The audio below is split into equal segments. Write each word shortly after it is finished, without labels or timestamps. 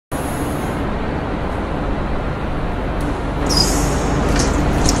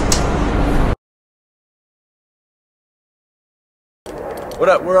What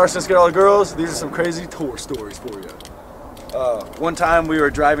up? We're Arsonists, get all the girls. These are some crazy tour stories for you. One time we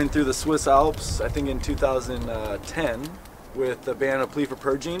were driving through the Swiss Alps, I think in 2010, with the band A Plea for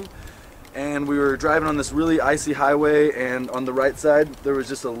Purging. And we were driving on this really icy highway, and on the right side there was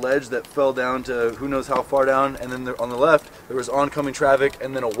just a ledge that fell down to who knows how far down, and then on the left there was oncoming traffic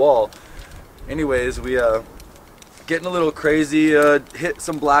and then a wall. Anyways, we getting a little crazy, hit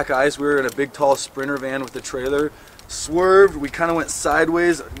some black ice. We were in a big tall Sprinter van with the trailer, swerved, we kind of went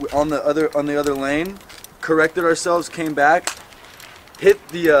sideways on the other lane, corrected ourselves, came back, hit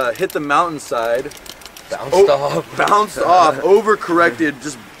the mountainside, bounced off, overcorrected,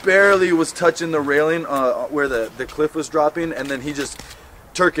 just barely was touching the railing where the cliff was dropping, and then he just,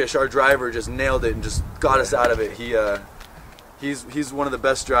 Turkish, our driver, just nailed it and just got us out of it. He's one of the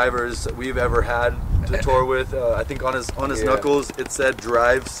best drivers we've ever had to tour with. I think on his knuckles it said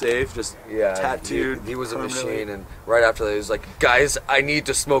 "Drive Safe," just tattooed. He was a machine, and right after that he was like, "Guys, I need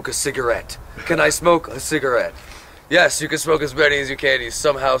to smoke a cigarette. Can I smoke a cigarette?" Yes, you can smoke as many as you can. He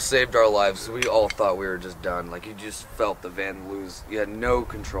somehow saved our lives. We all thought we were just done. Like, you just felt the van lose. You had no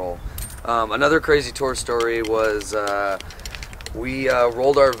control. Another crazy tour story was we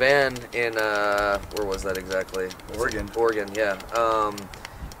rolled our van in, where was that exactly? Oregon, yeah.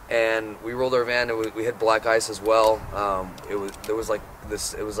 And we rolled our van, and we hit black ice as well. It was like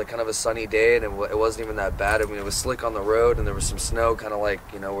kind of a sunny day, and it wasn't even that bad. I mean, it was slick on the road, and there was some snow, kind of like,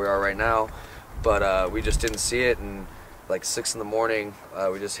 you know, where we are right now. But we just didn't see it, and like 6 in the morning,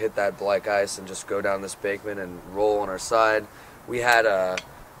 we just hit that black ice and just go down this embankment and roll on our side. We had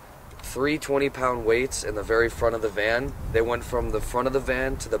 3 20-pound weights in the very front of the van. They went from the front of the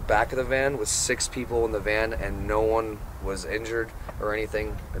van to the back of the van with 6 people in the van, and no one was injured or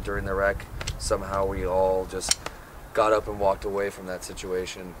anything during the wreck. Somehow we all just got up and walked away from that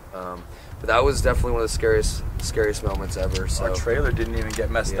situation. But that was definitely one of the scariest moments ever. So. Our trailer didn't even get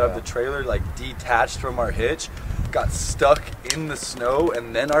messed up. The trailer like detached from our hitch, got stuck in the snow,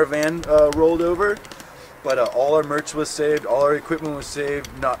 and then our van rolled over. But all our merch was saved, all our equipment was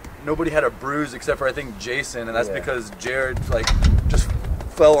saved. Nobody had a bruise except for, I think, Jason, and that's because Jared like just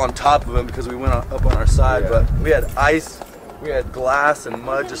fell on top of him because we went up on our side. But we had ice, we had glass and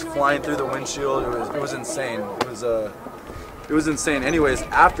mud just flying through the windshield. It was insane. It was insane. Anyways,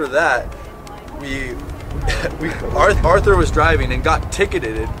 after that, Arthur was driving and got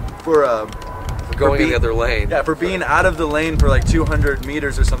ticketed for going in the other lane. Yeah, for being out of the lane for like 200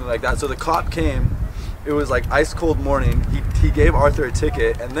 meters or something like that. So the cop came. It was like ice cold morning. He gave Arthur a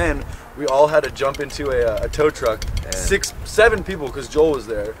ticket, and then we all had to jump into a tow truck. 7 people, because Joel was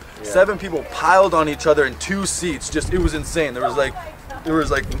there. 7 people piled on each other in 2 seats. Just, it was insane. There was like,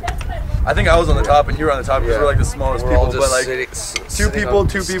 I think I was on the top and you were on the top because we're like the smallest people. But like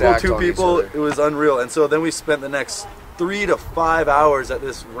 2 people. It was unreal. And so then we spent the next 3 to 5 hours at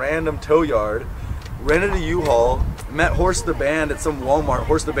this random tow yard, rented a U-Haul, met Horse the Band at some Walmart.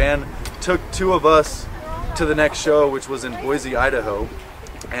 Horse the Band took 2 of us to the next show, which was in Boise, Idaho,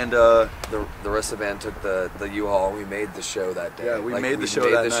 and the rest of the band took the U-Haul. We made the show that day. Yeah, we made the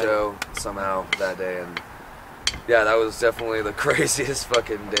show somehow that day, and yeah, that was definitely the craziest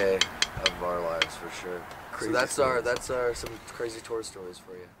fucking day of our lives for sure. So that's our some crazy tour stories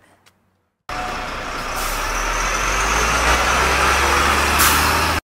for you.